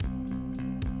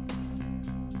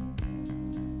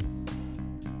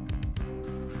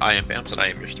I am Bams, and I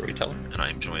am your storyteller, and I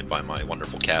am joined by my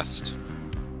wonderful cast.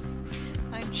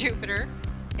 I'm Jupiter,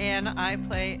 and I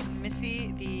play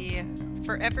Missy, the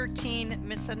forever teen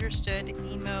misunderstood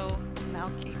emo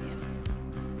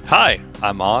Malkavian. Hi,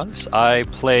 I'm Oz. I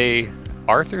play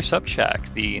Arthur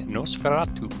Subchak, the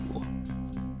Nosferatu.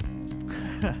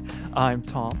 I'm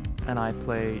Tom, and I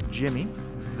play Jimmy,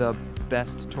 the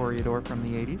best Toreador from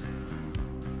the 80s.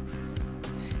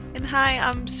 And hi,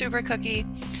 I'm Super Cookie.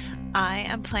 I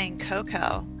am playing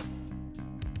Coco.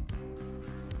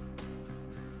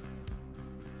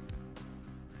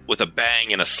 With a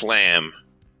bang and a slam,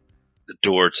 the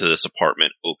door to this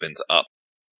apartment opens up.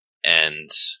 And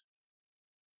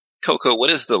Coco, what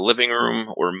does the living room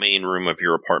or main room of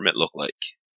your apartment look like?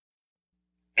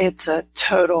 It's a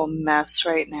total mess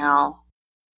right now.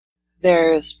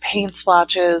 There's paint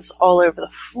splotches all over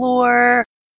the floor.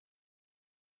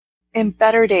 In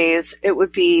better days, it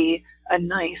would be a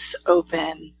nice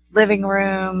open living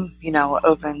room,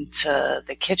 open to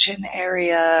the kitchen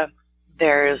area.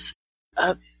 There's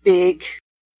a big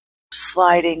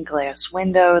sliding glass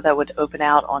window that would open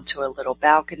out onto a little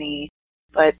balcony,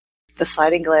 but the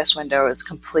sliding glass window is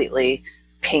completely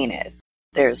painted.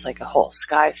 There's like a whole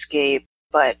skyscape,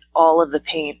 but all of the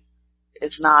paint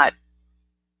is not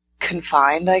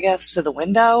confined, I guess, to the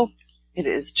window. It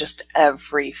is just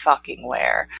every fucking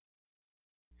where.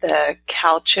 The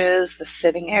couches, the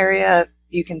sitting area,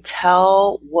 you can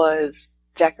tell was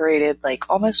decorated like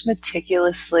almost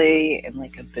meticulously in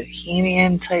like a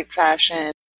bohemian type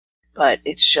fashion, but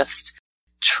it's just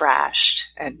trashed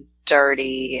and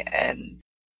dirty and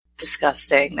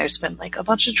disgusting. There's been like a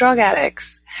bunch of drug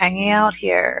addicts hanging out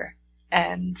here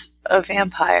and a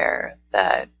vampire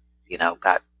that,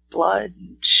 got blood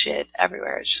and shit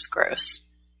everywhere. It's just gross.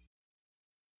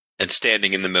 And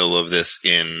standing in the middle of this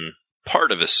in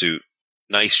part of a suit,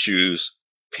 nice shoes,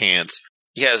 pants.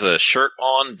 He has a shirt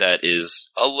on that is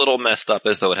a little messed up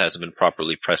as though it hasn't been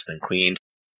properly pressed and cleaned.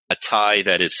 A tie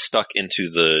that is stuck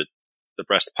into the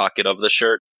breast pocket of the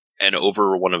shirt. And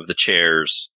over one of the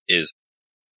chairs is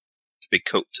the big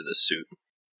coat to the suit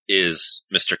is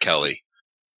Mr. Kelly.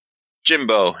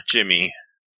 Jimmy,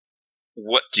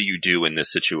 what do you do in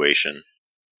this situation?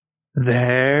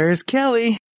 There's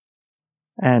Kelly.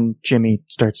 And Jimmy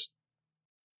starts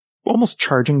almost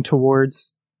charging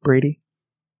towards Brady.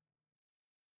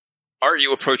 Are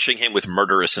you approaching him with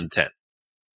murderous intent?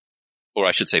 Or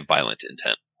I should say violent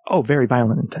intent. Oh, very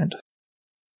violent intent.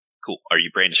 Cool. Are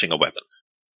you brandishing a weapon?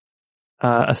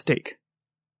 A stake.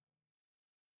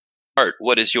 Art,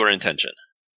 what is your intention?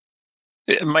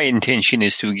 My intention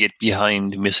is to get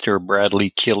behind Mr.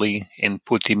 Bradley Kelly and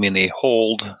put him in a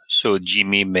hold so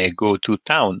Jimmy may go to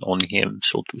town on him,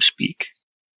 so to speak.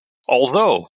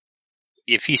 Although,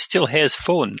 if he still has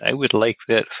phone, I would like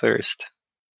that first.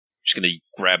 Just gonna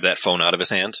grab that phone out of his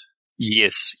hand?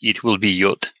 Yes, it will be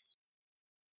Yod.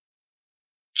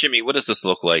 Jimmy, what does this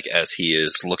look like as he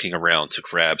is looking around to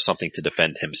grab something to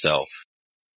defend himself?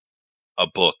 A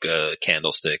book, a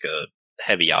candlestick, a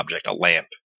heavy object, a lamp.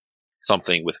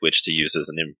 Something with which to use as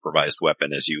an improvised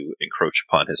weapon as you encroach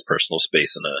upon his personal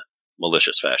space in a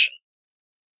malicious fashion.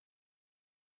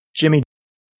 Jimmy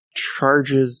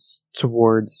charges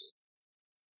towards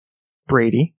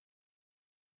Brady,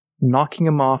 knocking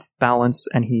him off balance,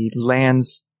 and he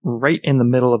lands right in the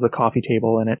middle of the coffee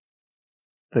table, and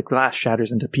the glass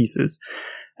shatters into pieces.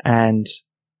 And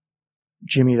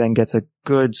Jimmy then gets a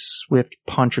good swift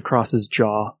punch across his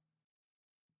jaw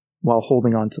while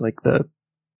holding on to like the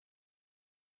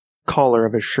collar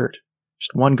of his shirt.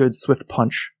 Just one good swift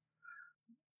punch.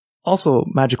 Also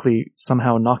magically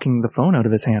somehow knocking the phone out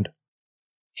of his hand.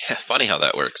 Yeah, funny how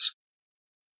that works.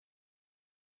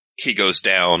 He goes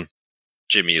down.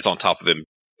 Jimmy is on top of him,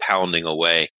 pounding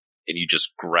away, and you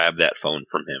just grab that phone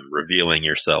from him, revealing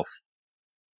yourself.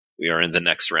 We are in the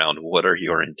next round. What are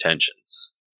your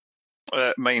intentions?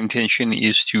 My intention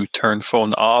is to turn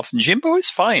phone off. Jimbo is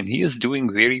fine. He is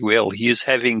doing very well. He is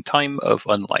having time of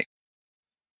unlife.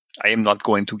 I am not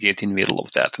going to get in the middle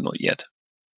of that, not yet.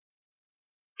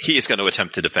 He is going to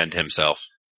attempt to defend himself.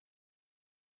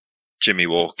 Jimmy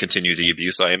will continue the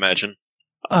abuse, I imagine.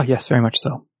 Yes, very much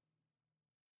so.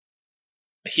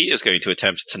 He is going to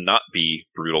attempt to not be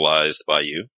brutalized by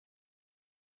you.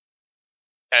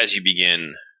 As you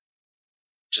begin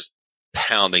just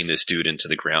pounding this dude into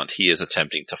the ground, he is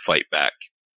attempting to fight back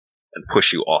and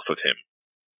push you off of him.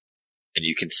 And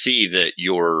you can see that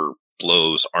your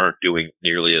blows aren't doing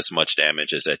nearly as much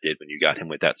damage as that did when you got him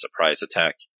with that surprise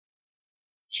attack.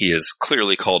 He has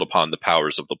clearly called upon the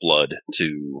powers of the blood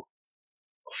to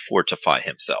fortify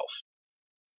himself.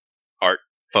 Art,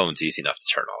 phone's easy enough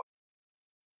to turn off.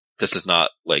 This is not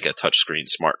like a touchscreen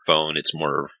smartphone. It's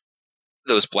more of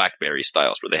those BlackBerry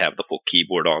styles where they have the full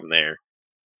keyboard on there,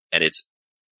 and it's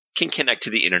can connect to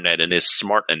the internet and is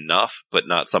smart enough, but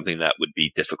not something that would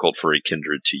be difficult for a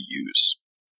kindred to use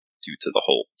due to the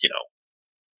whole,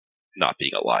 not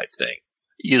being a live thing.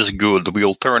 Is good.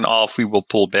 We'll turn off. We will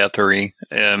pull battery.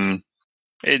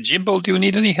 Hey, Jimbo, do you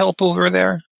need any help over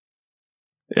there?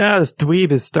 Yeah, this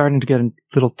dweeb is starting to get a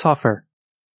little tougher.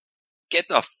 Get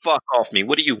the fuck off me.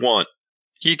 What do you want?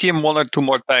 Hit him 1 or 2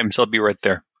 more times. I'll be right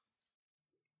there.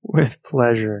 With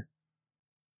pleasure.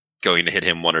 Going to hit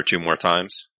him 1 or 2 more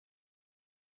times?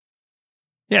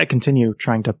 Yeah, continue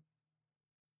trying to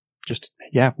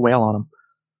wail on him.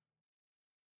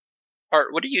 Art,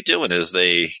 what are you doing as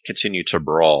they continue to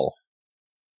brawl?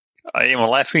 I am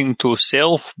laughing to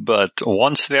self, but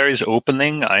once there is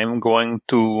opening, I am going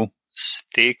to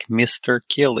stake Mr.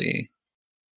 Kelly.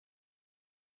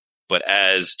 But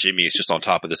as Jimmy is just on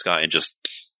top of this guy and just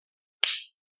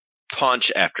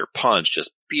punch after punch,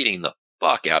 just beating the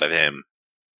fuck out of him,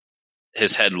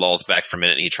 his head lolls back for a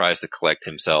minute and he tries to collect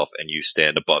himself, and you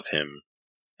stand above him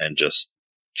and just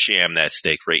jam that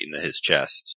stake right into his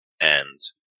chest, and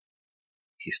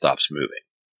he stops moving.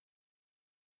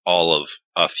 All of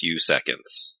a few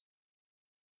seconds.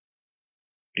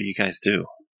 What do you guys do?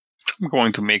 I'm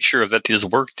going to make sure that is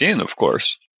worked in, of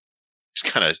course.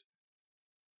 Just kind of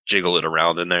jiggle it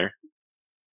around in there.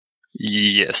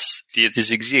 Yes, that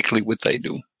is exactly what I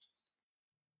do.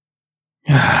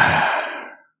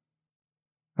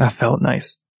 That felt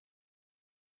nice.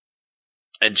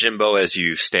 And Jimbo, as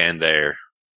you stand there,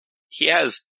 he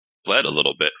has bled a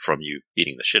little bit from you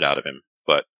beating the shit out of him,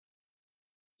 but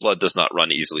blood does not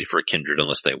run easily for a kindred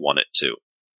unless they want it to.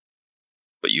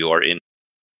 But you are in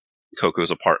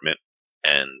Coco's apartment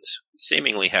and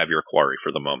seemingly have your quarry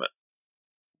for the moment.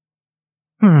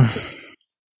 You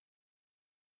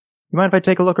mind if I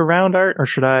take a look around, Art, or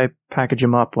should I package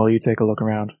him up while you take a look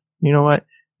around? You know what?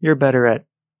 You're better at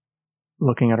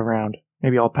looking at around.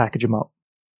 Maybe I'll package him up.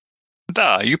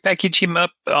 You package him up,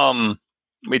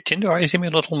 we tenderize him a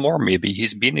little more, maybe.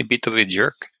 He's been a bit of a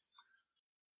jerk.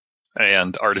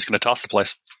 And Art is going to toss the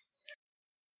place.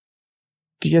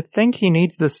 Do you think he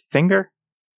needs this finger?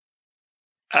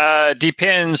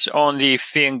 Depends on the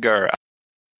finger.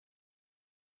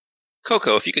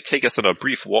 Coco, if you could take us on a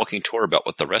brief walking tour about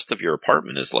what the rest of your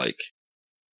apartment is like.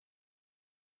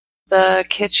 The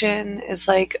kitchen is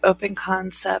like open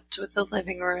concept with the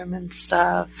living room and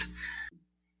stuff.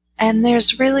 And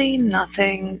there's really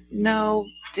nothing, no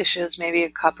dishes, maybe a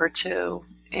cup or two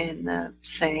in the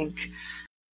sink.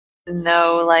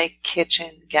 No like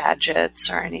kitchen gadgets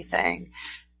or anything.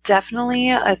 Definitely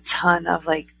a ton of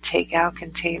like takeout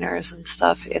containers and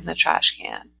stuff in the trash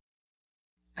can.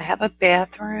 I have a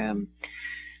bathroom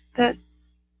that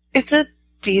it's a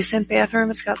decent bathroom.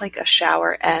 It's got like a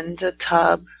shower and a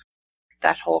tub,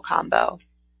 that whole combo.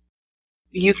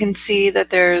 You can see that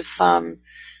there's some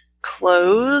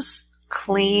clothes,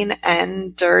 clean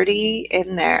and dirty,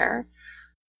 in there.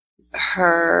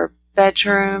 Her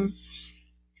bedroom,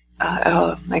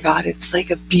 oh my god, it's like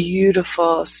a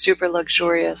beautiful, super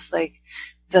luxurious, like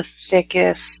the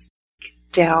thickest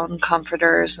down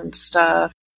comforters and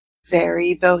stuff.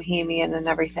 Very bohemian and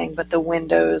everything, but the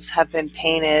windows have been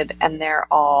painted and they're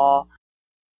all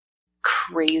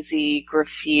crazy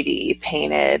graffiti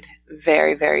painted,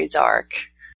 very, very dark.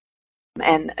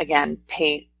 And again,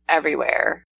 paint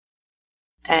everywhere.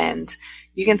 And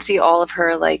you can see all of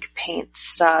her like paint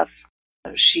stuff.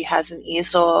 She has an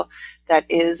easel that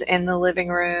is in the living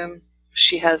room.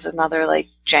 She has another like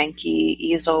janky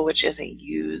easel which isn't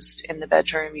used in the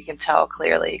bedroom. You can tell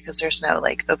clearly because there's no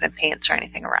like open paints or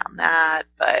anything around that.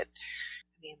 But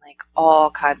I mean, like all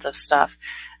kinds of stuff.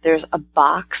 There's a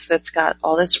box that's got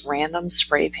all this random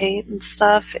spray paint and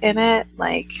stuff in it.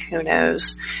 Like who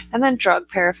knows? And then drug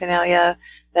paraphernalia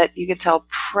that you can tell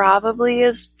probably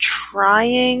is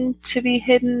trying to be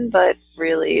hidden, but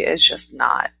really is just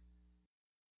not.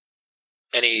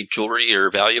 Any jewelry or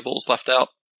valuables left out?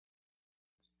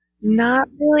 Not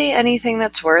really anything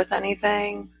that's worth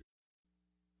anything.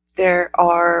 There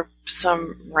are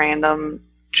some random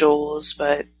jewels,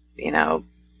 but,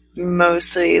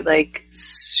 mostly like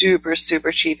super,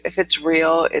 super cheap. If it's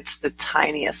real, it's the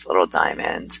tiniest little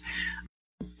diamond.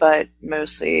 But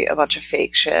mostly a bunch of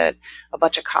fake shit, a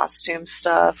bunch of costume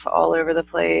stuff all over the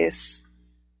place.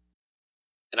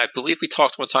 And I believe we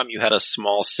talked one time you had a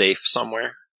small safe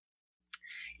somewhere.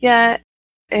 Yeah,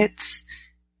 it's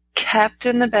kept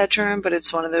in the bedroom, but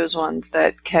it's one of those ones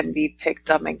that can be picked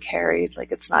up and carried.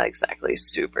 Like, it's not exactly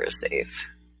super safe.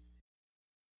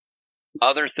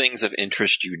 Other things of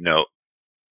interest you note.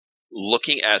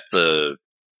 Looking at the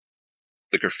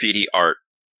the graffiti art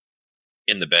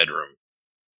in the bedroom,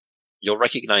 you'll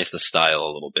recognize the style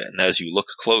a little bit. And as you look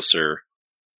closer,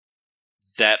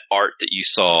 that art that you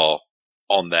saw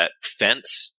on that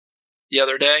fence the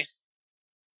other day,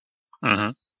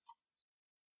 Mm-hmm.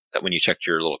 that when you checked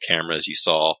your little cameras, you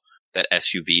saw that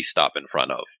SUV stop in front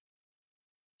of.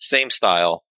 Same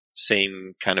style,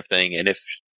 same kind of thing. And if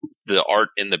the art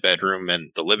in the bedroom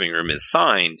and the living room is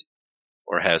signed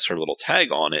or has her little tag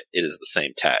on it, it is the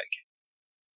same tag.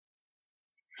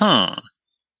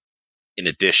 In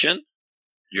addition,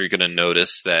 you're going to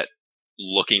notice that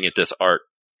looking at this art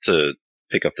to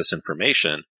pick up this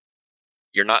information,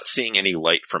 you're not seeing any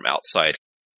light from outside.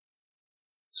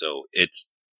 So it's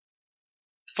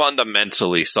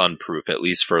fundamentally sunproof, at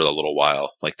least for a little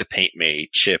while. Like the paint may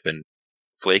chip and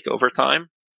flake over time,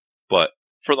 but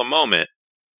for the moment,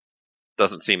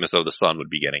 doesn't seem as though the sun would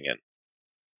be getting in.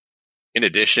 In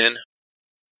addition,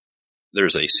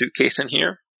 there's a suitcase in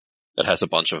here that has a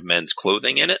bunch of men's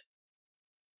clothing in it.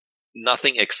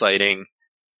 Nothing exciting.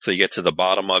 So you get to the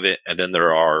bottom of it, and then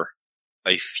there are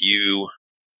a few,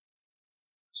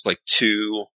 it's like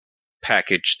 2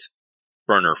 packaged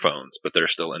burner phones, but they're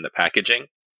still in the packaging,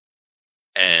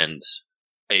 and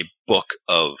a book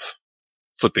of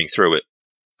flipping through it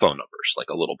phone numbers, like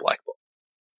a little black book.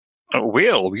 Oh,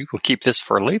 we will keep this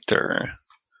for later.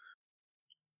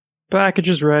 Package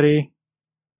is ready.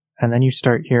 And then you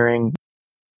start hearing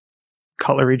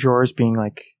cutlery drawers being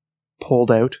like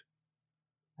pulled out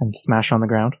and smashed on the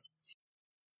ground.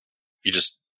 You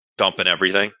just dumping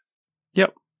everything?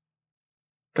 Yep.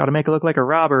 Gotta make it look like a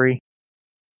robbery.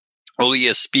 Oh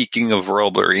yeah, speaking of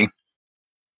robbery,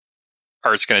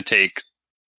 Art's going to take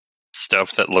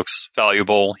stuff that looks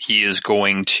valuable. He is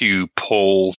going to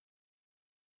pull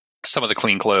some of the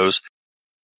clean clothes.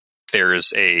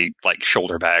 There's a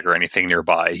shoulder bag or anything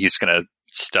nearby. He's going to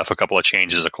stuff a couple of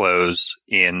changes of clothes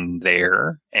in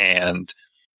there, and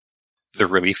the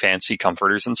really fancy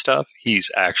comforters and stuff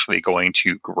he's actually going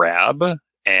to grab,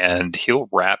 and he'll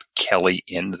wrap Kelly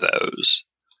in those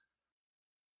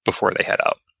before they head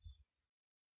out.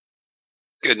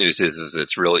 Good news is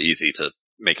it's real easy to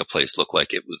make a place look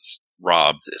like it was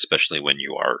robbed, especially when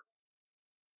you are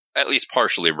at least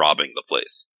partially robbing the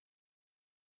place.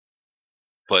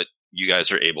 But you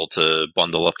guys are able to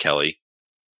bundle up Kelly.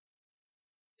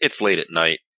 It's late at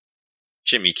night.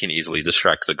 Jimmy can easily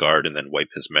distract the guard and then wipe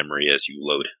his memory as you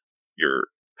load your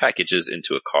packages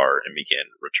into a car and begin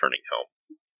returning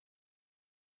home.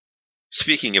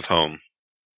 Speaking of home,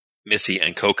 Missy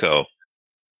and Coco,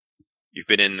 you've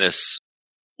been in this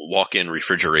walk-in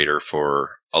refrigerator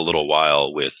for a little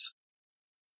while with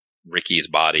Ricky's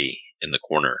body in the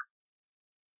corner.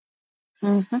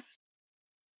 Mm-hmm.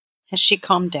 Has she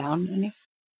calmed down any?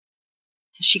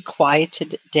 Has she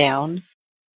quieted down?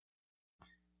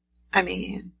 I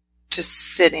mean, just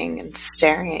sitting and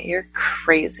staring at your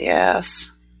crazy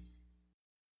ass.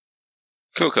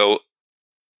 Coco,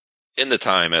 in the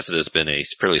time, as it has been a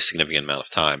fairly significant amount of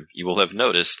time, you will have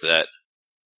noticed that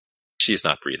she's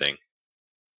not breathing.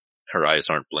 Her eyes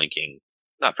aren't blinking,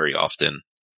 not very often.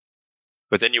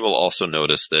 But then you will also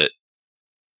notice that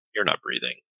you're not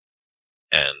breathing.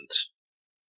 And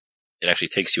it actually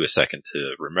takes you a second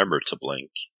to remember to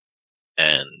blink.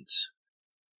 And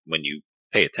when you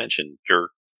pay attention,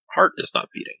 your heart is not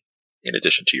beating, in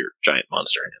addition to your giant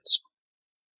monster hands.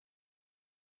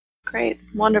 Great.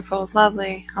 Wonderful.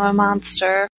 Lovely. I'm a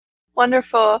monster.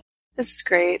 Wonderful. This is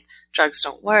great. Drugs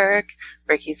don't work.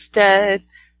 Ricky's dead.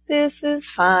 This is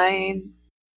fine.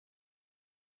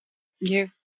 You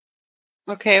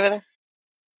okay with it?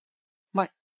 What?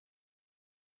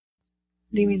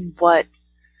 What do you mean, what?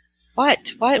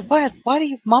 What? What are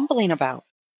you mumbling about?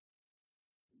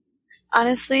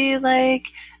 Honestly,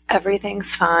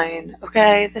 everything's fine.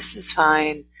 Okay? This is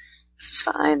fine. This is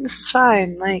fine. This is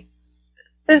fine.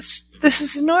 This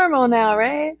is normal now,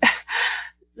 right?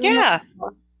 Yeah.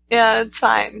 Yeah, it's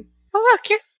fine. Well, look,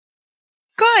 you're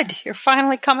good. You're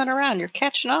finally coming around. You're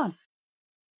catching on.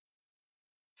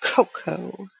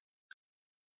 Coco.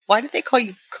 Why did they call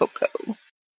you Coco?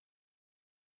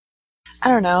 I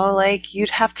don't know, you'd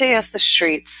have to ask the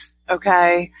streets,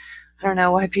 okay? I don't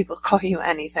know why people call you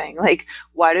anything.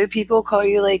 Why do people call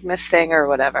you, Miss Thing or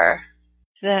whatever?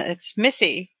 It's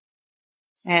Missy.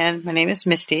 And my name is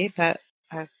Misty, but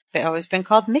I've always been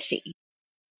called Missy.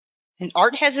 And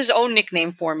Art has his own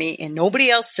nickname for me, and nobody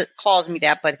else calls me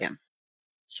that but him.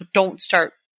 So don't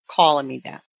start calling me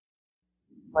that.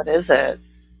 What is it?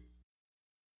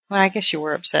 Well, I guess you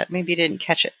were upset. Maybe you didn't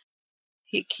catch it.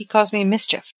 He calls me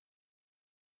Mischief.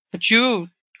 But you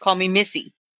call me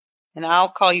Missy. And I'll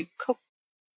call you Coco.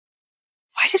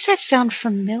 Why does that sound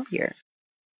familiar?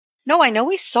 No, I know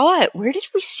we saw it. Where did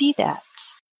we see that?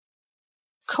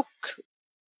 Coke.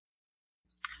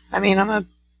 I mean, I'm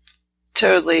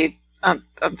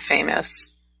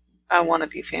famous. I want to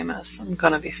be famous. I'm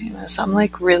gonna be famous. I'm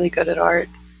like really good at art.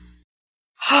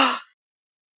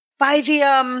 By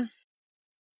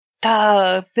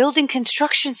the building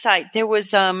construction site, there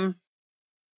was a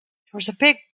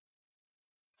big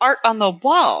art on the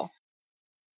wall,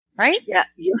 right? Yeah,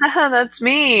 that's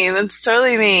me. That's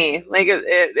totally me. Like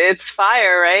it's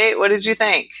fire, right? What did you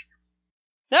think?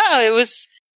 No, it was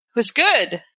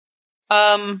good.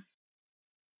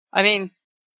 I mean,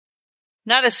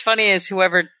 not as funny as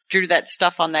whoever drew that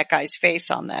stuff on that guy's face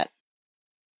on that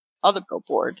other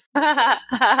billboard.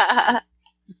 Yeah,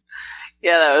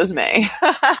 that was me.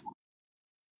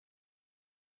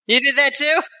 You did that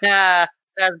too? Ah,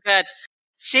 that's good.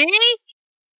 See?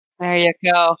 There you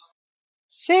go.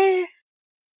 See?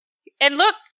 And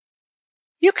look,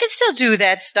 you can still do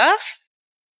that stuff.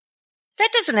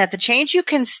 That doesn't have to change. You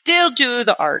can still do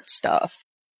the art stuff.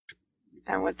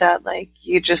 And with that, like,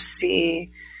 you just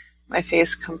see my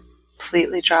face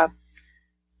completely drop.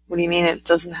 What do you mean it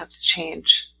doesn't have to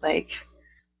change? Like,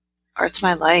 art's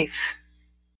my life.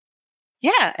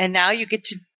 Yeah, and now you get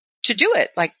to do it,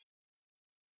 like,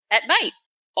 at night,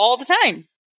 all the time,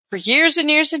 for years and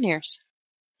years and years.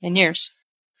 And years.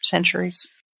 Centuries.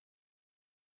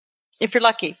 If you're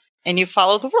lucky, and you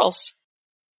follow the rules.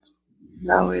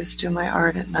 I always do my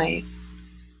art at night.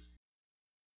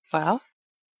 Well,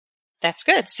 that's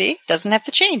good, see? Doesn't have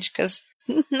to change, because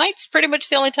night's pretty much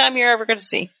the only time you're ever going to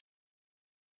see.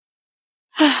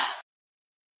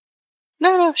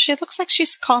 No, she looks like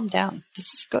she's calmed down.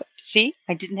 This is good. See?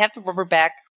 I didn't have to rub her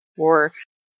back or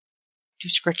do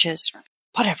scritches or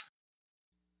whatever.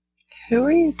 Who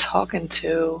are you talking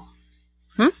to?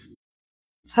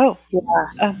 Oh,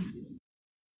 Yeah.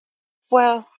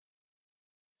 well,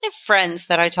 I have friends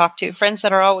that I talk to, friends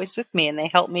that are always with me, and they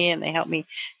help me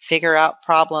figure out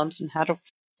problems and how to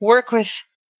work with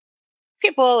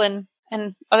people and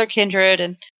other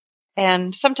kindred,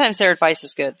 and sometimes their advice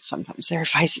is good, sometimes their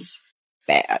advice is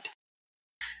bad.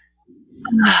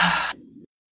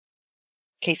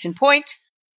 Case in point,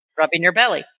 rubbing your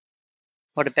belly.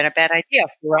 Would have been a bad idea,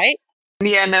 right?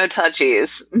 Yeah, no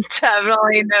touchies.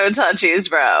 Definitely no touchies,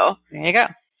 bro. There you go.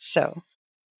 So,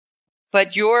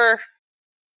 but you're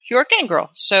a gang girl,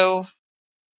 so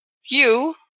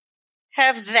you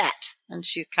have that. And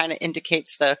she kind of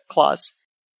indicates the claws.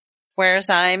 Whereas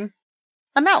I'm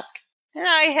a milk. And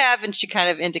I have, and she kind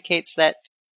of indicates that,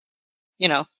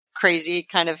 crazy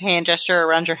kind of hand gesture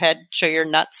around your head, show your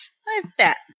nuts. I have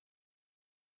that.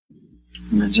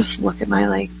 I'm gonna just look at my,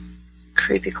 like,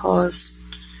 creepy claws.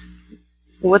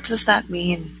 What does that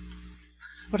mean?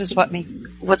 What does what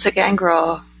mean? What's a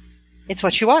gangrel? It's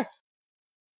what you are.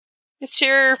 It's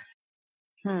your,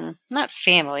 not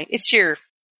family. It's your,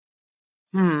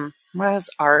 what is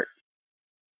art?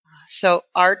 So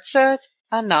art's a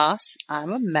nos,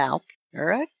 I'm a malk,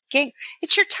 you're a gang.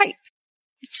 It's your type.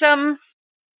 It's,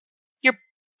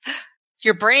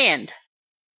 your brand.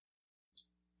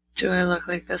 Do I look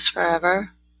like this forever?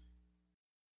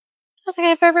 I don't think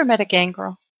I've ever met a gang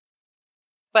girl.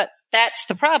 But that's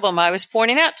the problem I was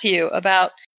pointing out to you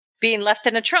about being left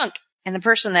in a trunk, and the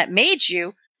person that made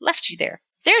you left you there.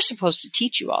 They're supposed to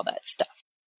teach you all that stuff.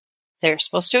 They're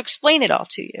supposed to explain it all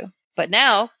to you. But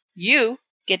now you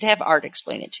get to have art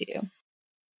explain it to you.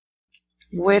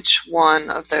 Which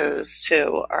one of those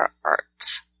two are art?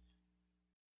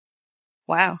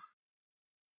 Wow.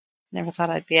 Never thought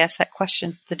I'd be asked that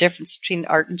question. The difference between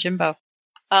Art and Jimbo.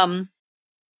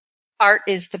 Art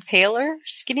is the paler,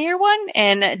 skinnier one,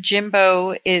 and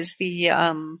Jimbo is the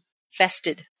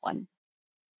vested one.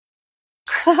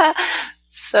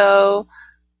 So,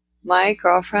 my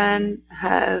girlfriend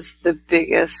has the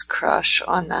biggest crush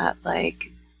on that,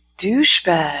 like,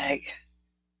 douchebag.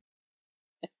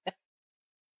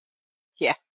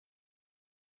 Yeah.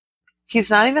 He's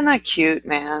not even that cute,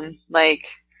 man. Like,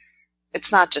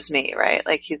 it's not just me, right?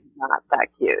 Like, he's not that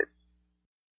cute.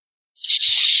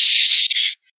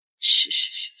 Shh.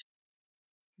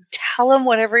 Tell him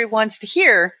whatever he wants to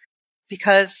hear,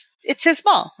 because it's his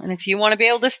mall. And if you want to be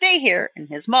able to stay here in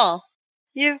his mall,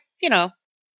 you know,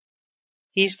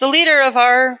 he's the leader of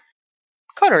our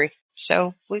coterie.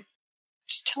 So we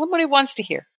just tell him what he wants to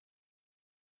hear.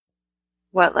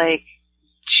 What, like,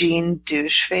 Gene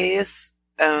Doucheface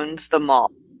owns the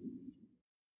mall?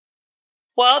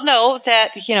 Well, no,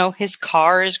 that, his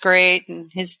car is great,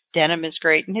 and his denim is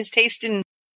great, and his taste in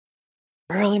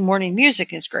early morning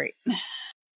music is great.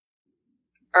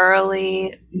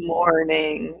 Early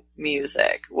morning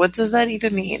music. What does that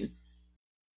even mean?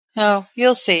 Oh,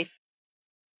 you'll see.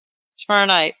 Tomorrow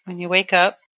night, when you wake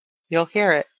up, you'll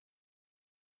hear it.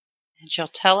 And you'll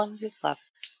tell him you love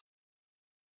it.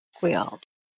 We all do.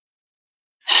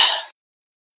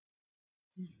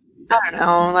 I don't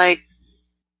know, like,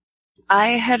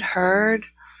 I had heard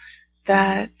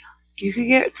that you could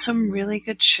get some really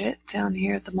good shit down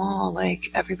here at the mall. Like,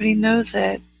 everybody knows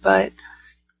it, but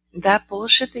that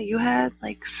bullshit that you had,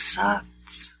 like,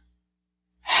 sucks.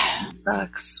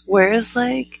 Sucks. Where's,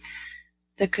 like,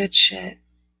 the good shit?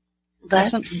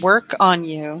 Doesn't work on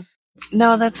you.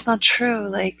 No, that's not true.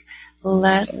 Like,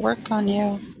 Doesn't work on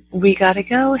you. we gotta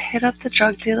go hit up the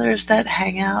drug dealers that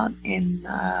hang out in,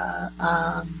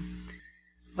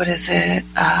 what is it?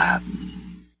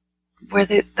 Where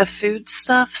the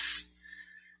foodstuffs,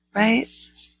 right?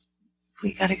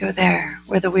 We gotta go there,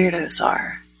 where the weirdos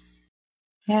are.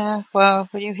 Yeah, well,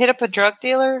 when you hit up a drug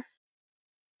dealer,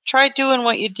 try doing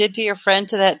what you did to your friend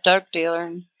to that drug dealer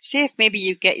and see if maybe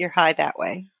you get your high that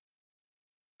way.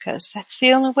 Because that's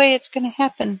the only way it's going to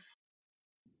happen.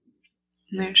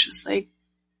 And there's just, like,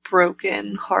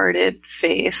 broken-hearted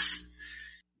face.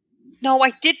 No,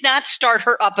 I did not start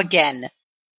her up again.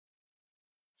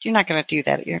 You're not going to do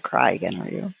that. You're going to cry again, are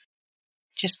you?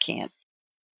 Just can't.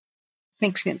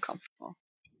 Makes me uncomfortable.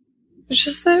 It's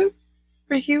just that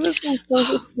Ricky was my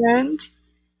closest friend,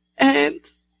 and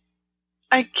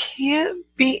I can't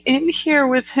be in here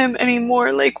with him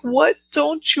anymore. Like, what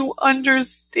don't you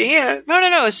understand?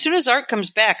 No. As soon as Art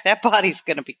comes back, that body's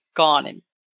going to be gone, and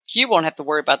you won't have to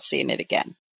worry about seeing it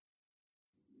again.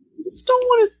 I just don't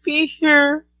want to be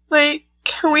here. Like,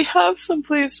 can we have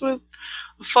someplace with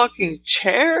a fucking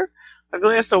chair? A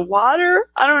glass of water?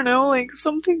 I don't know, like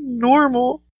something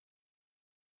normal.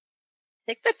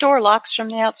 I think the door locks from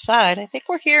the outside. I think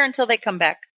we're here until they come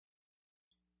back.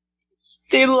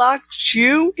 They locked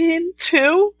you in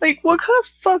too? Like, what kind of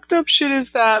fucked up shit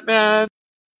is that, man?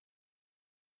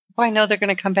 Well, I know they're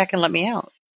going to come back and let me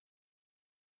out.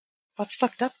 What's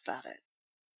fucked up about it?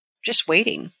 Just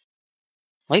waiting.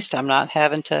 At least I'm not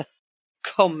having to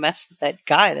go mess with that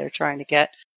guy they're trying to get.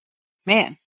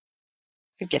 Man,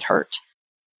 I could get hurt.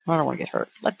 I don't want to get hurt.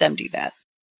 Let them do that.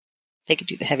 They could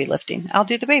do the heavy lifting. I'll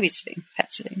do the babysitting,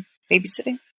 pet sitting,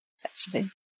 babysitting, pet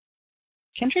sitting,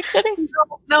 kindred sitting.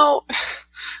 No.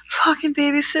 Fucking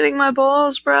babysitting my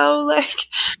balls, bro. Like,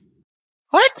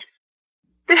 What?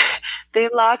 they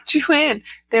locked you in.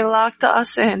 They locked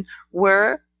us in.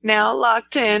 We're now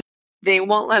locked in. They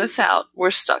won't let us out.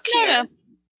 We're stuck here. No.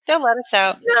 They'll let us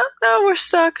out. No, we're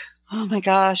stuck. Oh my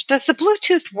gosh. Does the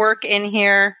Bluetooth work in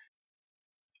here?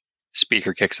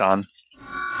 Speaker kicks on.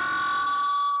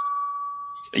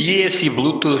 Yes, the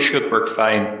Bluetooth should work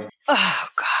fine. Oh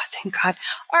God, thank God.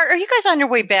 Are you guys on your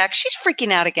way back? She's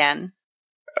freaking out again.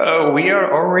 We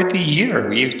are already here.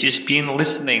 We've just been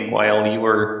listening while you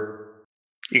were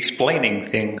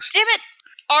explaining things. Damn it!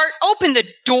 Art, open the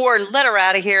door and let her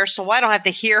out of here so I don't have to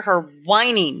hear her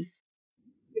whining.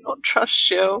 We don't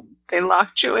trust you. They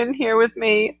locked you in here with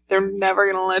me. They're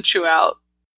never gonna let you out.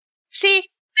 See?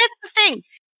 That's the thing.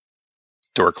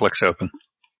 Door clicks open.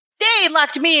 They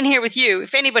locked me in here with you.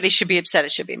 If anybody should be upset,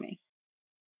 it should be me.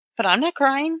 But I'm not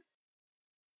crying.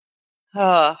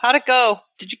 How'd it go?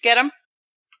 Did you get him?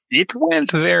 It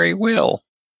went very well.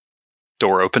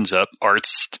 Door opens up.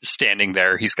 Art's standing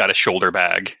there. He's got a shoulder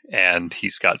bag, and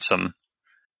he's got some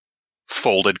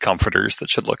folded comforters that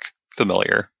should look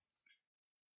familiar.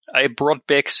 I brought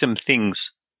back some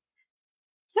things.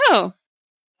 Oh.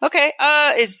 Okay.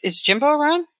 Is Jimbo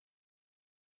around?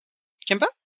 Jimbo?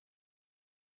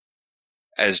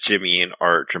 As Jimmy and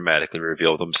Art dramatically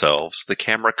reveal themselves, the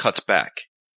camera cuts back.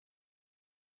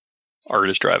 Art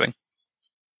is driving.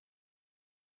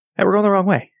 Hey, we're going the wrong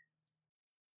way.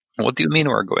 What do you mean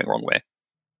we're going wrong way?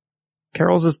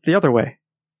 Carol's is the other way.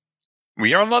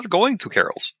 We are not going to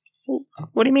Carol's.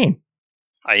 What do you mean?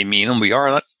 I mean, we are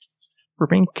not. We're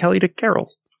bringing Kelly to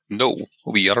Carol's. No,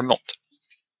 we are not.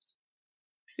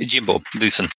 Jimbo,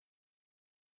 listen.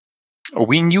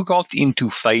 When you got into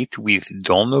fight with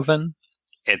Donovan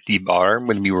at the bar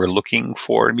when we were looking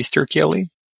for Mr. Kelly,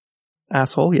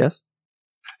 Asshole, yes.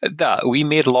 we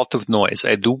made a lot of noise.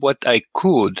 I do what I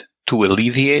could to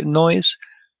alleviate noise,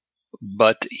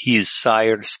 but his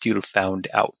sire still found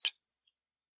out.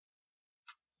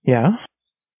 Yeah?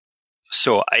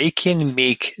 So I can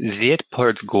make that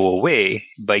part go away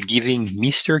by giving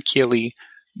Mr. Kelly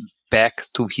back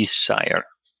to his sire.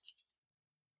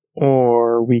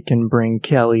 Or we can bring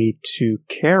Kelly to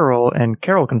Carol and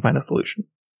Carol can find a solution.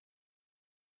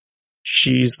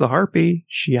 She's the harpy.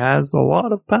 She has a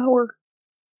lot of power.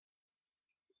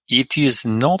 It is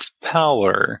not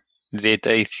power that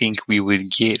I think we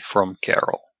would get from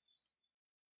Carol.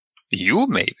 You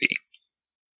maybe.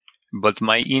 but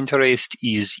my interest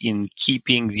is in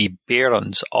keeping the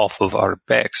barons off of our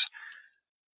backs.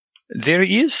 There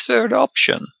is third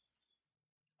option.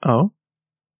 Oh,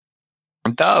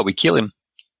 We kill him.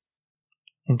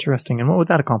 interesting. And what would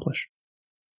that accomplish?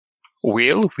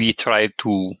 Well, we try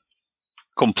to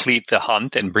complete the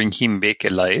hunt and bring him back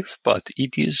alive, but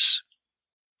it is...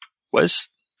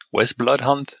 Was blood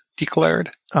hunt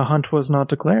declared? A hunt was not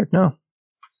declared, no.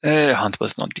 Hunt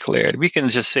was not declared. We can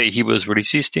just say he was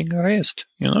resisting arrest,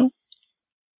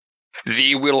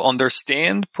 They will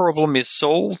understand, problem is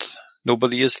solved,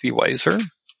 nobody is the wiser.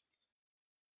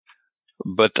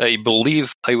 But I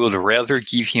believe I would rather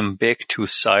give him back to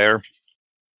Sire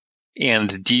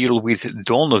and deal with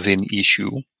Donovan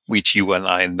issue, which you and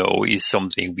I know is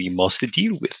something we must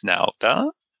deal with now,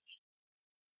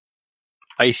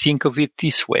 I think of it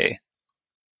this way.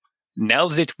 Now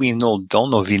that we know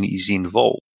Donovan is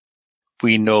involved,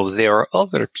 we know there are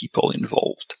other people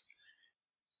involved.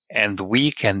 And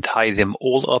we can tie them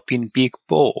all up in big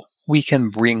bow. We can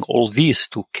bring all this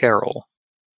to Carol.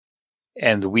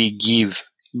 And we give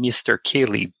Mr.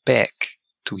 Kelly back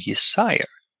to his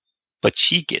sire. But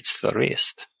she gets the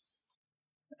rest.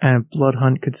 And blood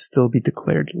hunt could still be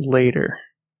declared later.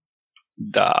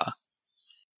 I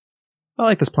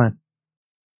like this plan.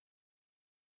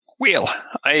 Well,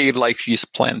 I like this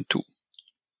plan too.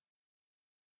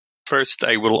 First,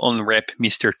 I will unwrap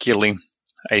Mr. Kelly.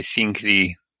 I think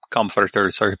the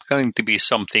comforters are going to be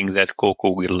something that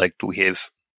Coco will like to have.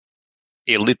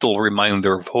 A little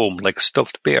reminder of home, like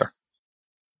stuffed bear.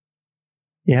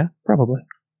 Yeah, probably.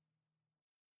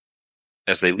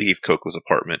 As they leave Coco's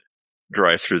apartment,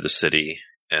 drive through the city,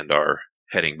 and are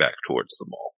heading back towards the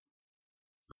mall.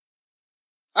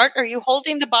 Art, are you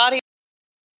holding the body?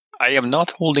 I am not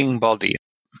holding body.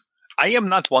 I am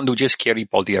not one to just carry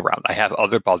body around. I have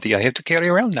other body I have to carry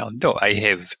around now. No, I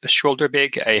have a shoulder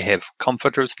bag. I have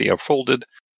comforters. They are folded.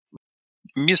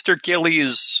 Mr. Kelly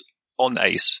is on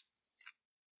ice.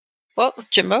 Well,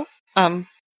 Jimbo,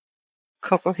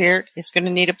 Coco here is going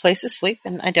to need a place to sleep,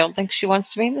 and I don't think she wants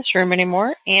to be in this room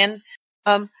anymore. And,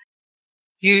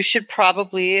 you should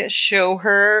probably show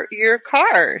her your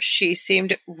car. She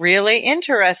seemed really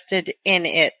interested in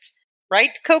it.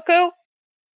 Right, Coco?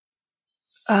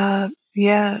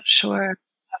 Yeah, sure.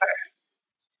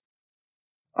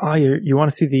 Oh, you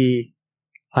want to see the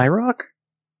IROC?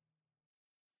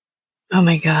 Oh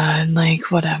my god,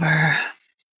 whatever.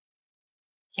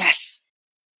 Yes.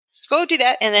 Just go do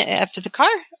that, and then after the car,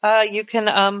 you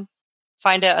can,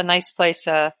 find a nice place,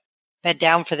 bed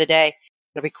down for the day.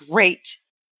 It'll be great.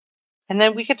 And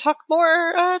then we can talk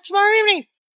more, tomorrow evening.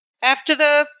 After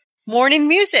the morning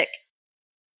music.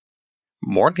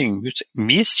 Morning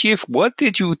mischief? What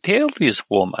did you tell this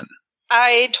woman?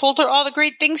 I told her all the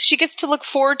great things she gets to look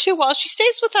forward to while she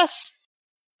stays with us.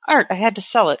 Art, I had to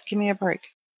sell it. Give me a break.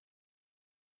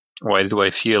 Why do I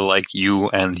feel like you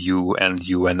and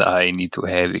I need to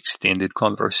have extended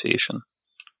conversation?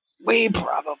 We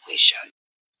probably should.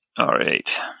 All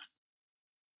right.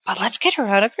 But let's get her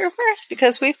out of here first,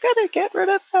 because we've got to get rid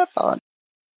of that bond.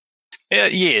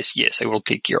 Yes, I will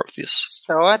take care of this.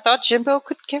 So I thought Jimbo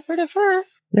could get rid of her.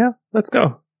 Yeah, let's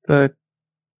go. The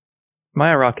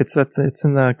Maya Rock, it's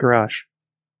in the garage.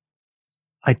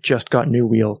 I just got new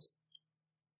wheels.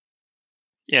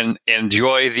 And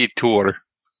enjoy the tour.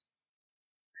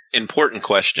 Important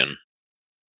question.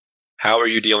 How are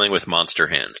you dealing with monster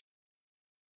hands?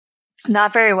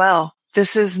 Not very well.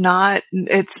 It's not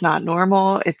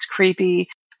normal. It's creepy.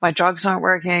 My drugs aren't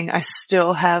working. I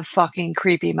still have fucking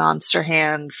creepy monster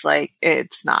hands.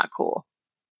 It's not cool.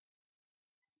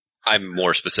 I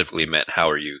more specifically meant,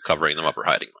 how are you covering them up or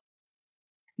hiding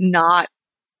them?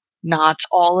 Not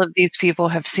all of these people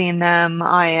have seen them.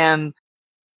 I am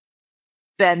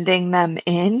bending them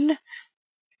in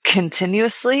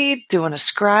continuously, doing a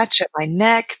scratch at my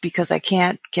neck because I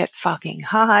can't get fucking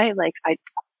high. I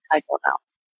don't know.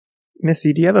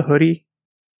 Missy, do you have a hoodie?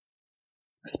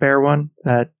 A spare one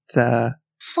that,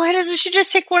 Why doesn't she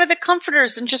just take one of the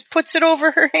comforters and just puts it over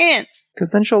her hands?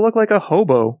 Because then she'll look like a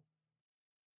hobo.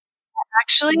 I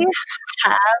actually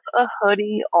have a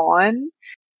hoodie on.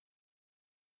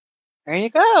 There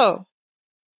you go.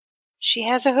 She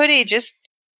has a hoodie. Just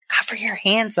cover your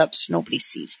hands up so nobody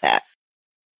sees that.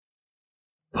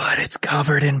 But it's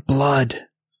covered in blood.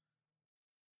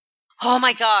 Oh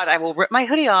my god, I will rip my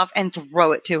hoodie off and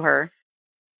throw it to her.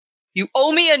 You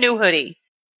owe me a new hoodie.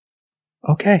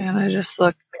 Okay. And I just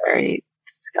look very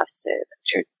disgusted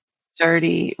at your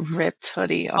dirty, ripped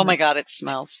hoodie. Oh my god, it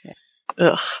smells. Yeah.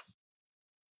 Ugh.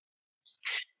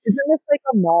 Isn't this like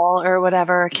a mall or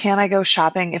whatever? Can't I go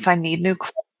shopping if I need new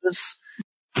clothes?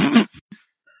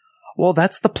 Well,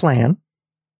 that's the plan.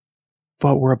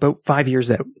 But we're about 5 years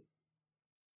out.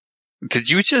 Did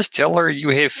you just tell her you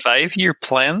have 5-year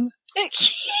plan?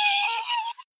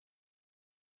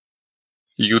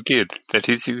 You did. That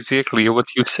is exactly what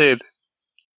you said.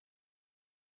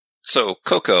 So,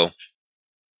 Coco,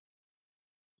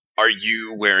 are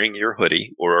you wearing your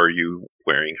hoodie or are you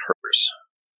wearing hers?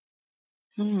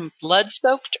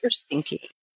 Blood-soaked or stinky?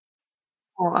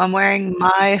 Well, I'm wearing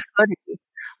my hoodie.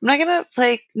 I'm not gonna,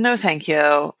 no thank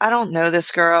you. I don't know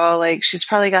this girl. Like, she's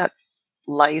probably got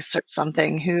lice or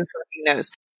something. Who fucking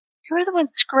knows? You're the one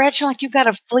scratching like you got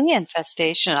a flea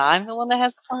infestation. I'm the one that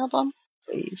has the problem.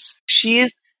 Please.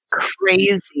 She's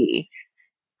crazy.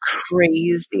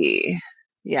 Crazy.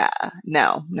 Yeah.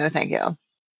 No thank you.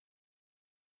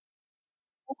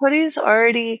 The hoodie's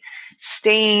already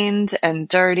stained and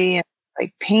dirty and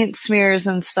like paint smears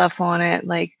and stuff on it.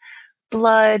 Like,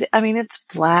 blood. I mean, it's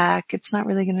black. It's not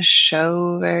really going to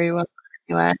show very well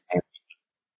anyway.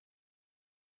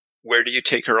 Where do you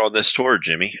take her on this tour,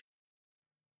 Jimmy?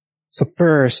 So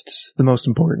first, the most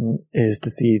important is to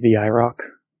see the IROC,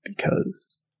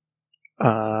 because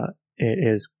it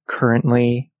is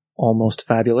currently almost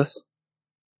fabulous.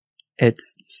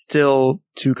 It's still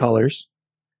 2 colors.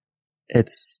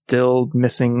 It's still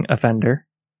missing a fender.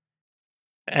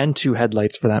 And 2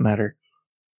 headlights, for that matter.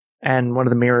 And one of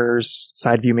the mirrors,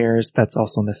 side view mirrors, that's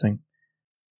also missing.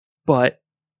 But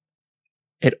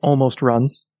it almost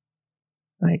runs.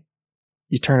 Like,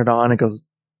 you turn it on, it goes,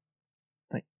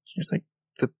 like, it's like,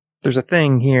 there's a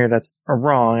thing here that's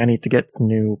wrong. I need to get some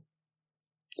new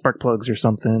spark plugs or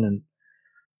something, and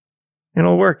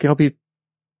it'll work. It'll be,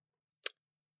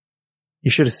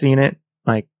 you should have seen it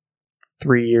like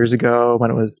 3 years ago when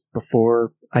it was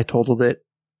before I totaled it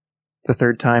the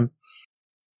 3rd time.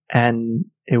 And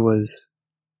it was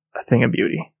a thing of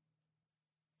beauty.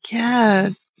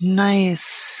 Yeah,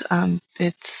 nice.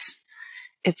 It's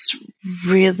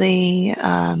really,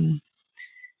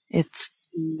 it's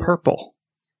Purple.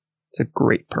 It's a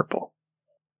great purple.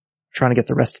 Trying to get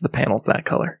the rest of the panels that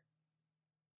color.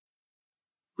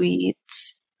 sweet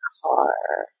car,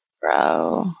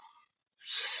 bro.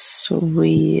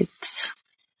 Sweet.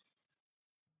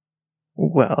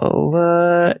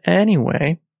 Well,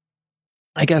 anyway,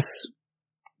 I guess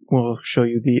we'll show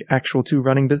you the actual 2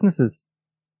 running businesses.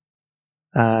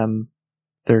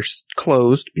 They're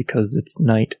closed because it's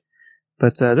night,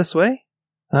 but this way,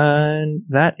 and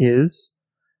this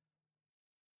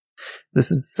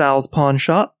is Sal's Pawn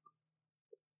Shop.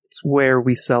 It's where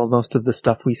we sell most of the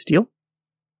stuff we steal,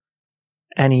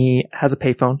 and he has a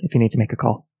payphone if you need to make a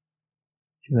call,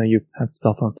 even though you have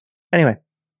cell phones. Anyway,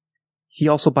 he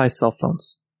also buys cell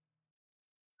phones.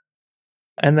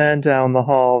 And then down the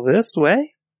hall this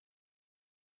way,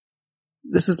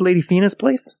 this is Lady Fina's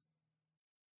place.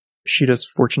 She does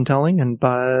fortune telling and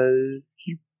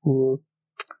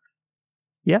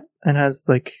and has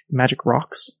like magic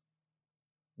rocks.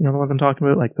 You know the ones I'm talking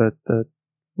about, like the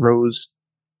rose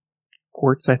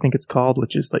quartz, I think it's called,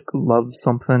 which is like love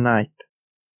something. I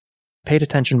paid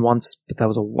attention once, but that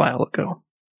was a while ago.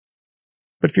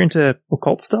 But if you're into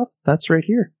occult stuff, that's right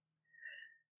here.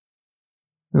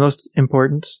 The most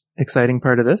important, exciting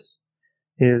part of this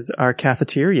is our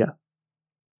cafeteria.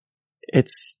 It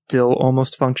still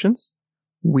almost functions.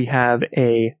 We have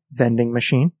a vending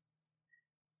machine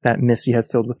that Missy has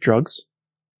filled with drugs,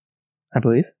 I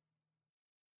believe.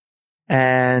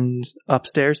 And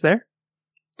upstairs there,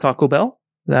 Taco Bell.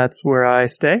 That's where I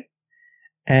stay.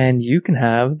 And you can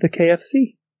have the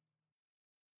KFC.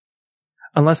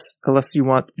 Unless you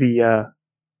want the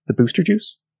booster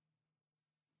juice.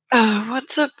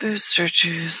 What's a booster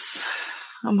juice?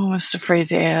 I'm almost afraid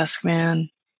to ask, man.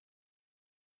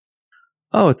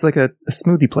 Oh, it's like a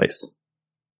smoothie place.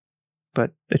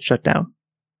 But it's shut down.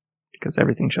 Because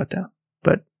everything's shut down.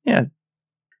 But, yeah.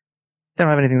 They don't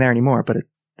have anything there anymore, but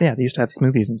they used to have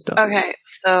smoothies and stuff. Okay,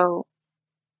 so,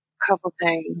 couple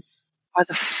things. Why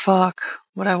the fuck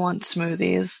would I want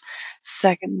smoothies?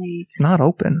 Secondly, It's not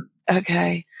open.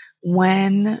 okay,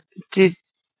 when did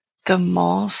the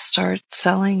mall start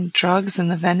selling drugs in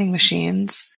the vending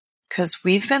machines? Because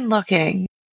we've been looking,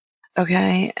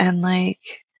 okay, and like,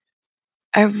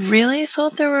 I really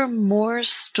thought there were more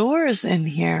stores in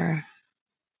here.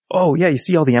 Oh, yeah, you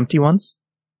see all the empty ones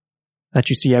that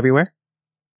you see everywhere?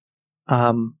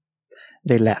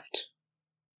 They left.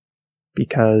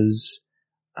 Because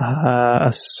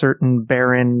a certain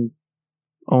baron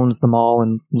owns them all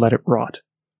and let it rot.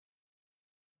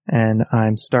 And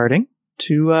I'm starting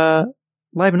to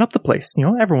liven up the place. You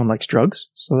know, everyone likes drugs,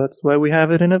 so that's why we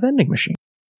have it in a vending machine.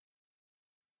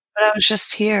 But I was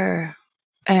just here,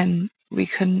 and we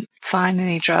couldn't find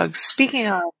any drugs. Speaking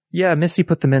of, Yeah, Missy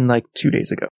put them in like 2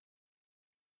 days ago.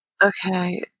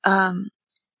 Okay,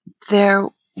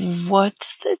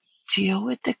 what's the deal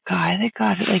with the guy that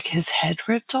got like his head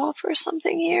ripped off or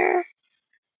something here?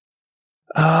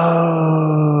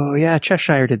 Oh, yeah,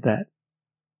 Cheshire did that.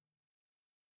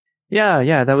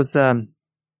 Yeah, that was one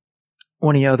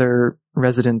of the other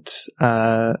resident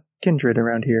kindred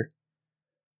around here.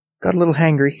 Got a little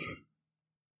hangry.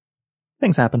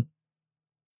 Things happen.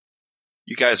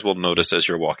 You guys will notice as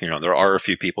you're walking around, there are a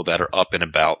few people that are up and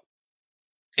about.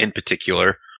 In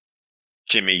particular,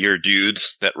 Jimmy, your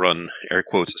dudes that run air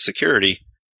quotes security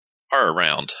are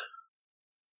around.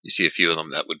 You see a few of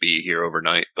them that would be here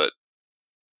overnight, but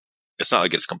it's not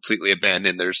like it's completely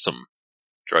abandoned. There's some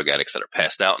drug addicts that are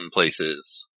passed out in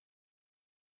places.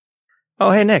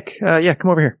 Oh, hey, Nick. Yeah,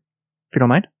 come over here. If you don't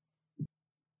mind.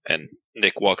 And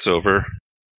Nick walks over.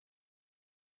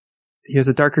 He has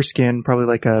a darker skin, probably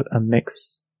like a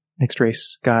mixed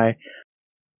race guy.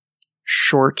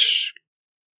 Short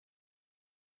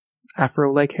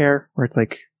afro-like hair, where it's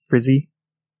like frizzy.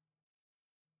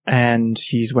 And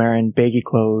he's wearing baggy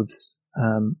clothes.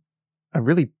 A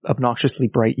really obnoxiously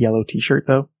bright yellow t-shirt,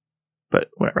 though. But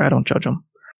whatever, I don't judge him.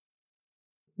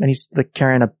 And he's like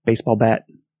carrying a baseball bat.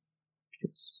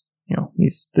 Because,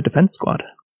 he's the defense squad.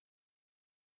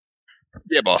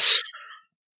 Yeah, boss.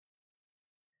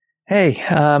 Hey,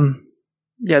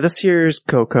 yeah, this here's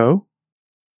Coco.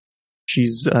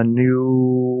 She's a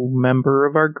new member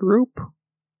of our group.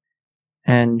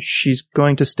 And she's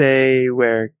going to stay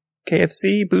where?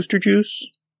 KFC? Booster Juice?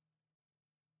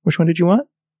 Which one did you want?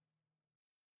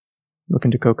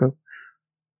 Looking to Coco.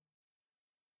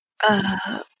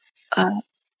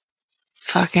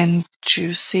 Fucking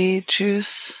juicy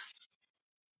juice.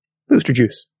 Booster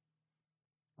Juice.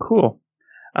 Cool.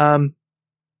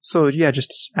 So yeah,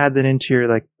 just add that into your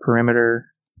like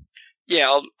perimeter.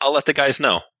 Yeah, I'll let the guys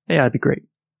know. Yeah, that'd be great.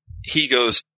 He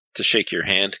goes to shake your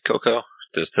hand, Coco,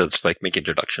 just to like make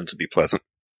introductions and be pleasant.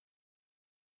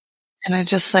 And I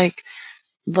just like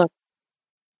look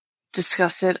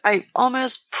disgusted. I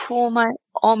almost pull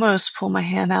my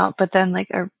hand out, but then like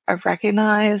I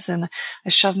recognize and I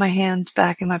shove my hands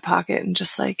back in my pocket and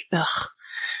just like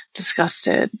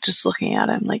disgusted, just looking at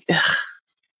him like ugh.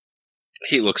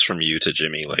 He looks from you to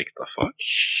Jimmy like, the fuck?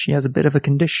 She has a bit of a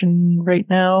condition right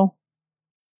now.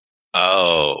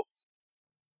 Oh.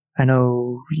 I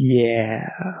know, yeah.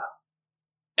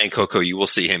 And Coco, you will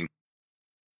see him.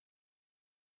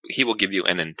 He will give you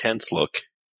an intense look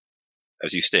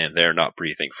as you stand there not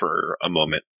breathing for a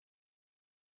moment.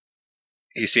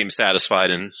 He seems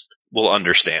satisfied and will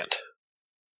understand.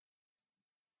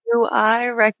 Do I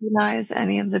recognize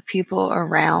any of the people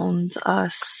around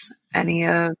us? Any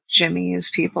of Jimmy's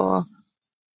people?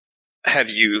 Have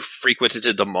you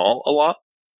frequented the mall a lot?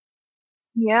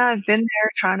 Yeah, I've been there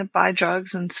trying to buy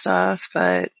drugs and stuff,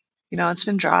 but it's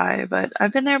been dry, but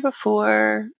I've been there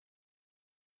before.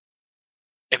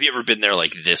 Have you ever been there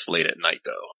like this late at night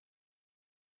though?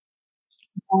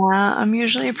 Yeah, I'm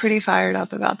usually pretty fired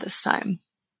up about this time.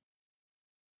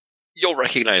 You'll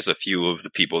recognize a few of the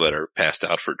people that are passed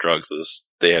out for drugs as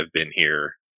they have been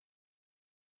here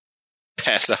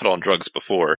passed out on drugs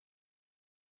before.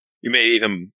 You may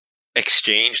even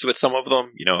exchanged with some of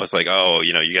them. It's like, oh,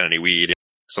 you got any weed? You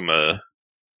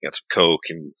got some coke,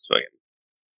 and so I can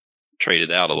trade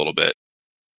it out a little bit.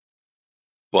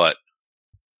 But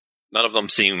none of them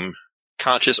seem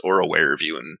conscious or aware of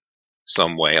you in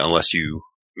some way unless you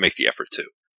make the effort to.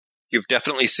 You've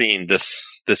definitely seen this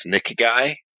Nick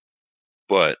guy,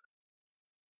 but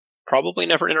probably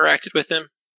never interacted with him.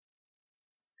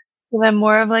 So then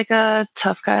more of like a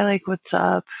tough guy, like what's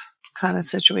up kind of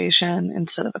situation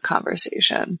instead of a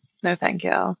conversation. No, thank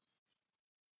you.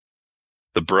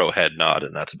 The bro head nod,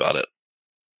 and that's about it.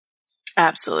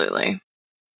 Absolutely.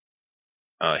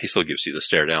 He still gives you the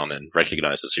stare down and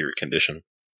recognizes your condition.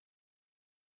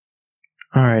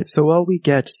 All right, so while we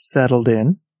get settled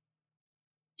in.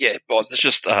 Yeah, well, it's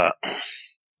just, Yeah,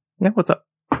 what's up?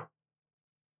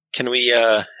 Can we,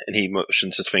 and he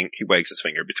motions his finger, he wags his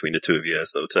finger between the two of you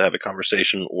as though to have a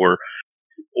conversation, and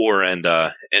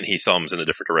he thumbs in a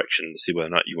different direction to see whether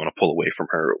or not you want to pull away from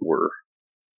her, or.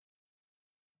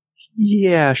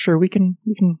 Yeah, sure, we can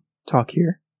talk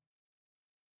here.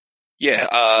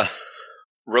 Yeah,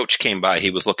 Roach came by, he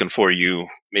was looking for you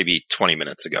maybe 20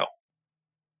 minutes ago.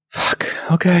 Fuck,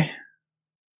 okay.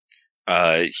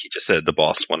 He just said the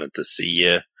boss wanted to see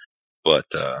you, but,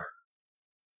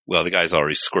 well, the guy's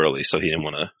already squirrely, so he didn't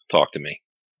want to talk to me.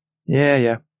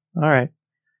 Yeah. Alright.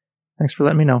 Thanks for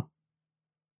letting me know.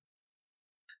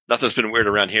 Nothing's been weird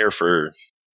around here for,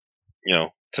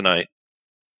 tonight.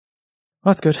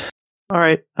 Well, that's good.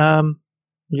 Alright,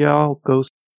 Yeah, I'll go.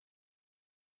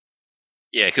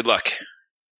 Yeah, good luck.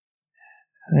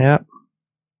 Yeah.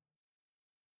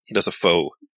 He does a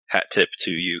faux hat tip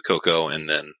to you, Coco, and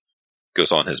then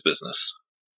goes on his business.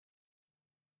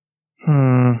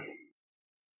 Hmm.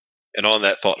 And on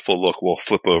that thoughtful look, we'll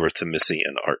flip over to Missy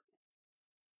and Art.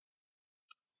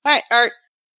 All right, Art,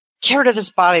 get rid of this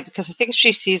body because I think if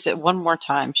she sees it one more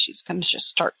time, she's going to just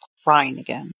start crying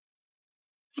again.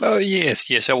 Oh,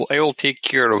 yes, I will take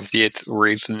care of that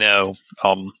right now.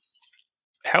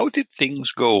 How did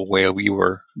things go while we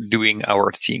were doing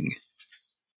our thing?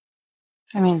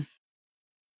 I mean,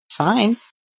 fine.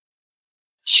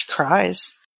 She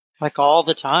cries, like all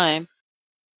the time.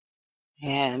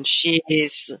 And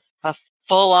she's a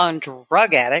full-on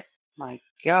drug addict. My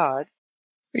God.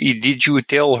 Did you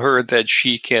tell her that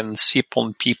she can sip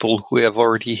on people who have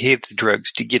already had the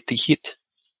drugs to get the hit?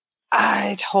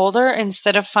 I told her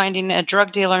instead of finding a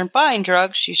drug dealer and buying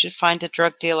drugs, she should find a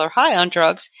drug dealer high on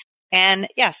drugs and,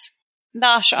 yes,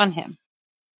 nosh on him.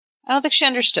 I don't think she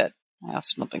understood. I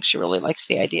also don't think she really likes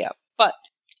the idea. But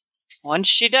once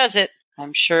she does it,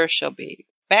 I'm sure she'll be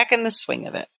back in the swing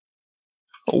of it.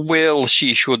 Well,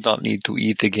 she should not need to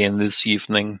eat again this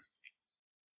evening.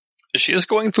 She is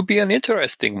going to be an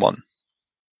interesting one.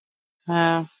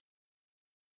 I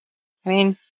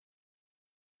mean,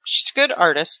 she's a good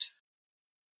artist.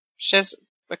 She has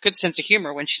a good sense of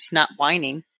humor when she's not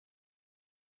whining.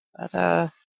 But,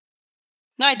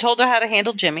 no, I told her how to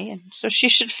handle Jimmy, and so she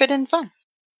should fit in fine.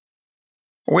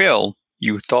 Well,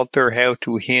 you taught her how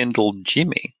to handle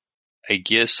Jimmy. I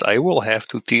guess I will have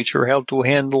to teach her how to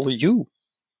handle you.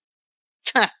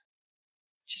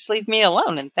 Just leave me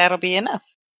alone, and that'll be enough.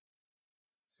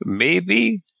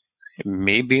 Maybe,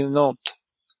 maybe not.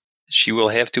 She will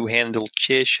have to handle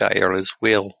Cheshire as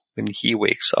well when he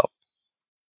wakes up.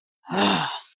 I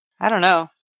don't know.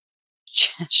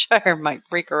 Cheshire might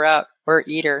freak her out or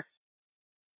eat her.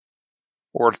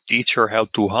 Or teach her how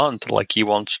to hunt like he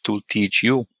wants to teach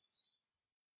you.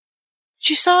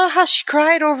 You saw how she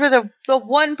cried over the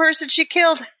one person she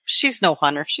killed? She's no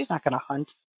hunter. She's not going to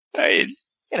hunt.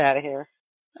 Get out of here.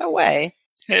 No way.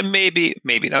 Maybe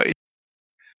not.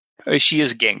 She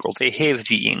is gangrel. They have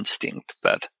the instinct,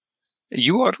 but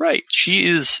you are right. She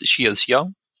is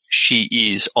young. She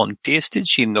is untested.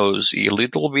 She knows a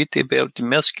little bit about the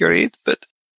masquerade, but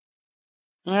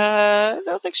I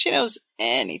don't think she knows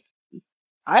anything.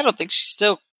 I don't think she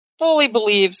still fully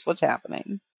believes what's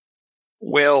happening.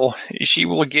 well, she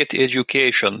will get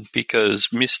education because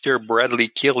Mr. Bradley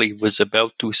Kelly was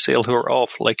about to sell her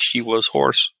off like she was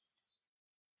horse.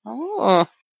 Oh.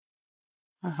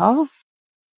 Uh-huh.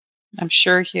 I'm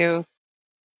sure you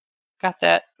got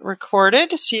that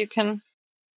recorded so you can...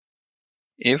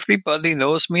 Everybody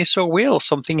knows me so well.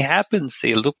 Something happens.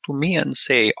 They look to me and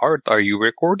say, Art, are you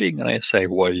recording? And I say,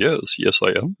 why, yes, I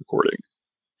am recording.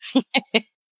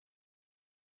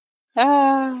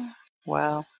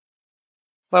 Well,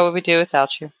 what would we do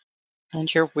without you?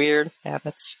 And your weird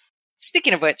habits.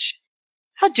 Speaking of which,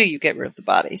 how do you get rid of the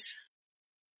bodies?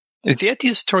 That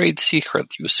is trade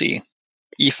secret, you see.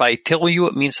 If I tell you,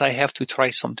 it means I have to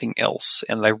try something else,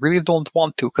 and I really don't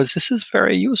want to, because this is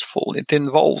very useful. It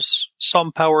involves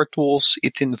some power tools,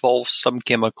 it involves some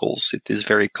chemicals, it is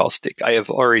very caustic. I have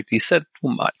already said too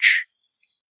much.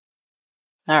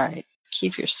 Alright,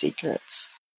 keep your secrets.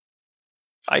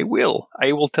 I will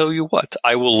tell you what.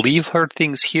 I will leave her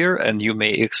things here, and you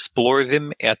may explore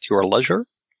them at your leisure.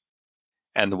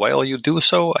 And while you do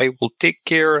so, I will take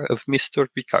care of Mr.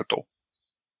 Picato.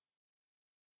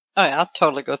 Oh yeah, I'll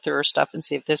totally go through her stuff and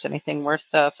see if there's anything worth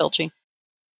filching.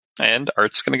 And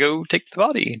Art's gonna go take the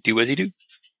body, do as he do.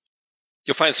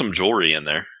 You'll find some jewelry in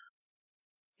there.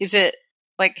 Is it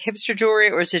like hipster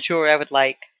jewelry, or is it jewelry I would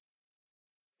like?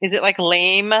 Is it like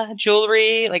lame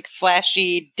jewelry, like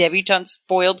flashy debutante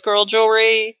spoiled girl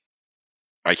jewelry?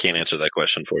 I can't answer that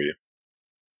question for you.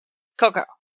 Coco,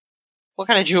 what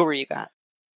kind of jewelry you got?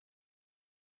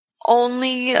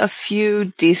 Only a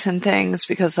few decent things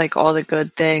because like all the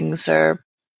good things are,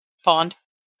 Pawned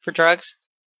for drugs?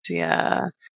 yeah.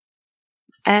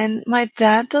 And my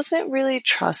dad doesn't really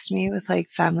trust me with like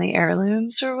family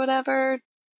heirlooms or whatever.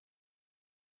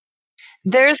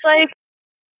 There's like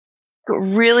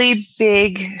really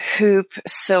big hoop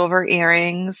silver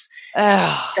earrings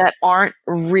Ugh. that aren't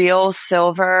real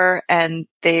silver and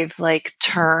they've like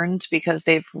turned because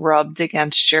they've rubbed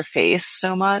against your face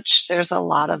so much. There's a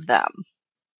lot of them.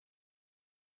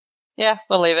 Yeah,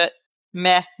 we'll leave it.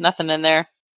 Meh, nothing in there.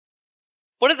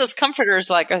 What are those comforters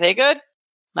like? Are they good?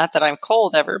 Not that I'm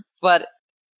cold ever, but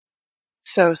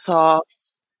So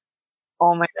soft.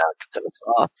 Oh my god, so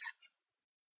soft.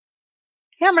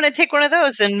 yeah, I'm gonna take one of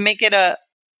those and make it a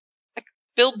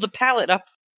filled the pallet up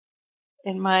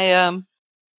in my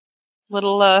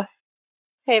little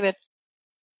haven.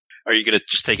 Are you going to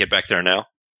just take it back there now?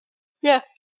 Yeah.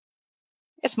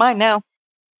 It's mine now.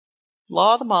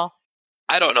 Law of the mall.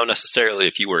 I don't know necessarily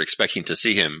if you were expecting to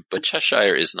see him, but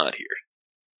Cheshire is not here.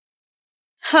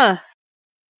 Huh.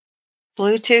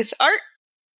 Bluetooth Art?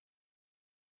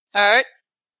 Art?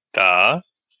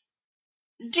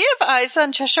 Do you have eyes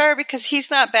on Cheshire? Because he's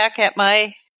not back at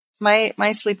my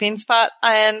sleeping spot,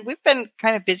 and we've been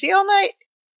kind of busy all night.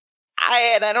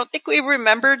 I don't think we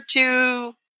remembered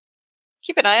to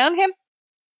keep an eye on him.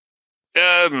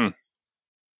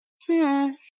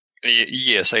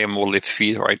 Yes, I am all left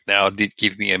feet right now. Did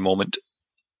give me a moment,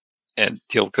 and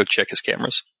he'll go check his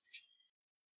cameras.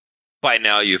 By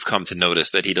now, you've come to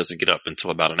notice that he doesn't get up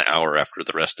until about an hour after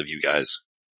the rest of you guys.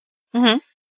 Mm-hmm.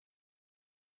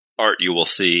 Art, you will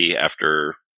see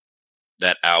after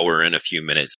that hour and a few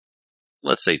minutes,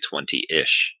 let's say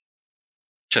 20-ish,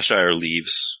 Cheshire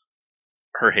leaves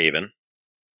her haven,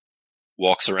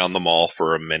 walks around the mall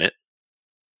for a minute,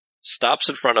 stops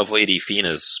in front of Lady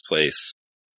Fina's place,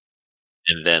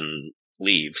 and then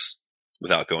leaves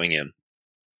without going in,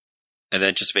 and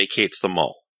then just vacates the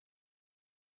mall.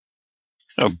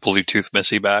 Oh, Bluetooth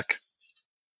Messy back.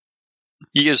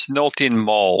 He is not in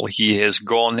mall. He has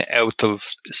gone out of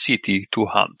city to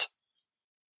hunt.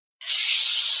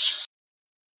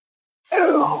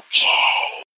 Okay.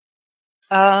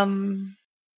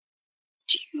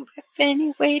 Do you have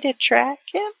any way to track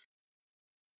him?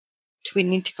 Do we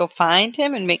need to go find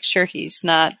him and make sure he's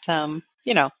not,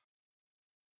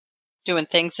 doing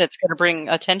things that's going to bring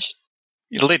attention?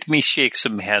 Let me shake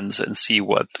some hands and see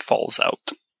what falls out.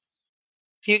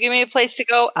 If you give me a place to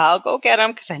go, I'll go get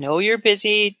him because I know you're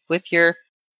busy with your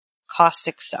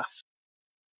caustic stuff.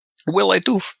 Well, I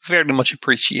do very much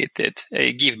appreciate it.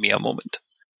 Give me a moment.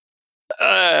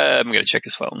 I'm going to check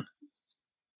his phone.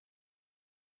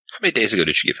 How many days ago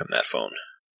did you give him that phone?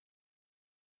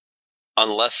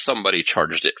 Unless somebody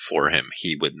charged it for him,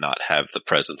 he would not have the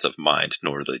presence of mind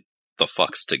nor the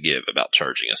fucks to give about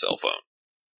charging a cell phone.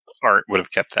 Art would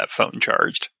have kept that phone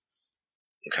charged.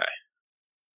 Okay.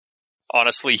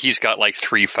 Honestly, he's got like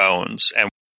 3 phones, and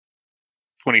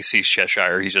when he sees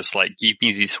Cheshire, he's just like, give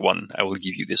me this one, I will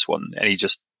give you this one, and he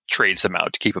just trades them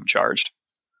out to keep them charged.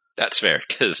 That's fair,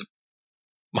 because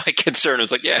my concern was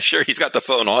like, yeah, sure, he's got the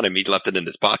phone on him, he left it in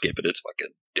his pocket, but it's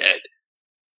fucking dead.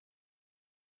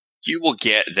 You will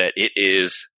get that it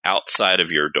is outside of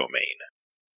your domain.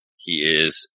 He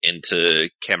is into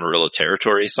Camarilla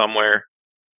territory somewhere,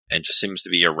 and just seems to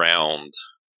be around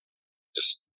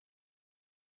just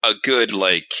a good,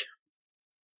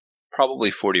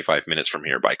 probably 45 minutes from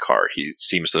here by car. He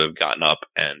seems to have gotten up,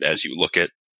 and as you look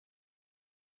at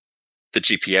the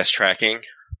GPS tracking,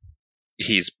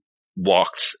 he's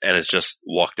walked and has just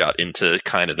walked out into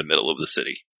kind of the middle of the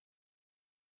city.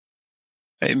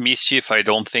 Mischief, I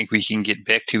don't think we can get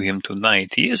back to him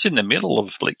tonight. He is in the middle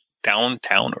of,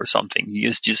 downtown or something. He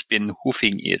has just been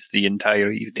hoofing it the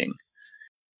entire evening.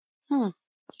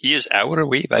 He is hour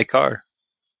away by car.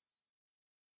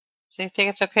 So you think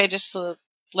it's okay just to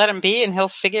let him be and he'll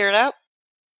figure it out?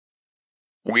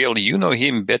 Well, you know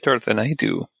him better than I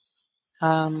do.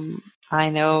 I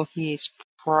know he's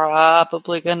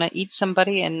probably gonna eat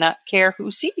somebody and not care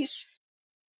who sees.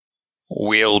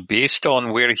 Well, based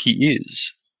on where he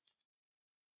is.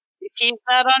 If he's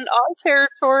not on our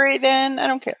territory, then I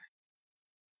don't care.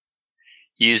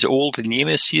 His old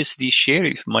nemesis, the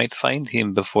sheriff, might find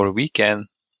him before we can.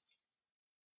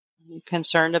 Are you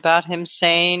concerned about him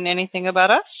saying anything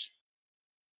about us?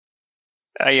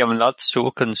 I am not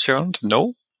so concerned,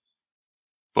 no.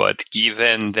 But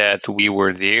given that we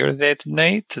were there that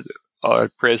night, our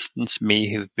presence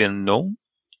may have been known.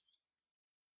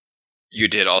 You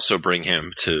did also bring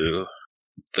him to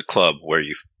the club where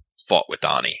you fought with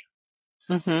Donnie.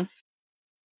 Mm-hmm.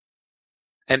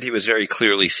 And he was very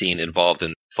clearly seen involved in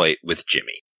the fight with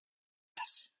Jimmy.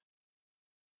 Yes.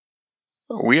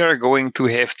 We are going to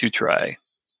have to try.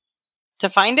 To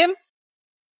find him?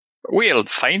 Well,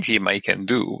 find him I can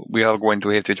do. We are going to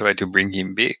have to try to bring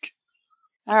him back.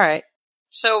 All right.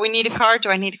 So we need a car. Do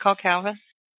I need to call Calvin?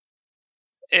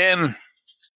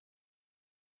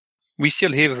 We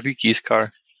still have Ricky's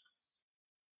car.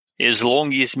 As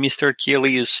long as Mr.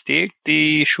 Kelly is staked,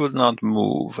 they should not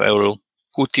move. I will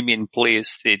put him in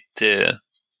place that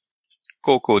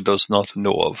Coco does not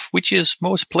know of, which is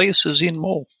most places in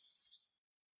Mole.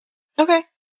 Okay.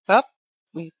 Well,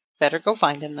 we better go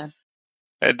find him then.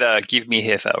 And give me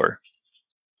half hour.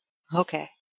 Okay.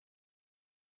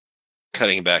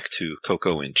 Cutting back to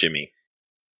Coco and Jimmy.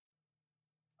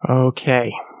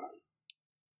 Okay.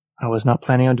 I was not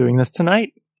planning on doing this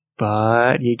tonight,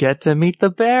 but you get to meet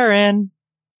the Baron.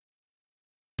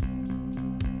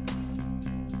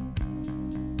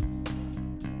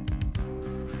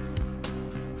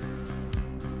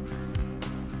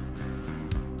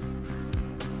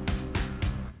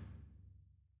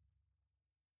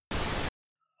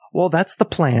 Well, that's the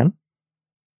plan,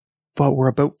 but we're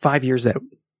about 5 years out.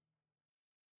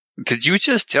 Did you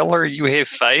just tell her you have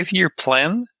 5-year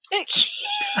plan?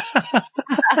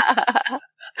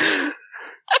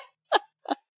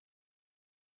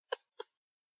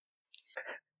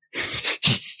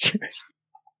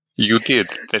 You did.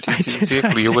 That is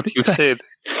exactly what you said.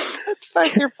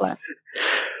 That's your plan.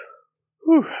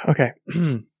 Whew, okay.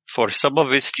 For some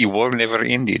of us, the war never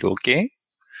ended, okay?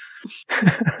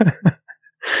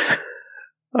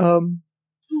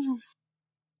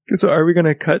 So are we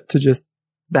gonna cut to just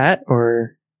that,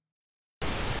 or?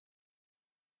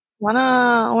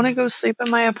 Wanna go sleep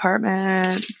in my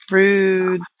apartment.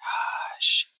 Rude.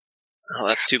 Gosh. Oh,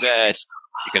 that's too bad.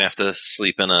 You're gonna have to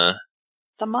sleep in a...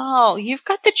 The mall. You've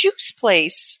got the juice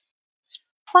place. It's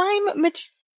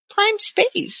prime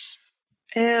space.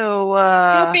 Ew.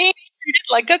 You're being treated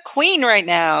like a queen right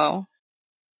now.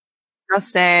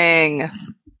 Disgusting.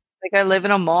 Like I live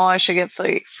in a mall, I should get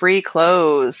free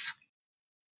clothes.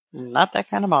 Not that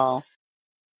kind of mall.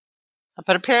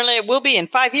 But apparently it will be in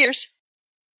 5 years.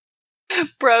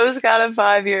 Bro's got a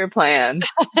 5-year plan.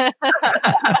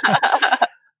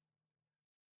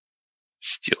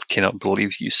 Still cannot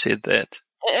believe you said that.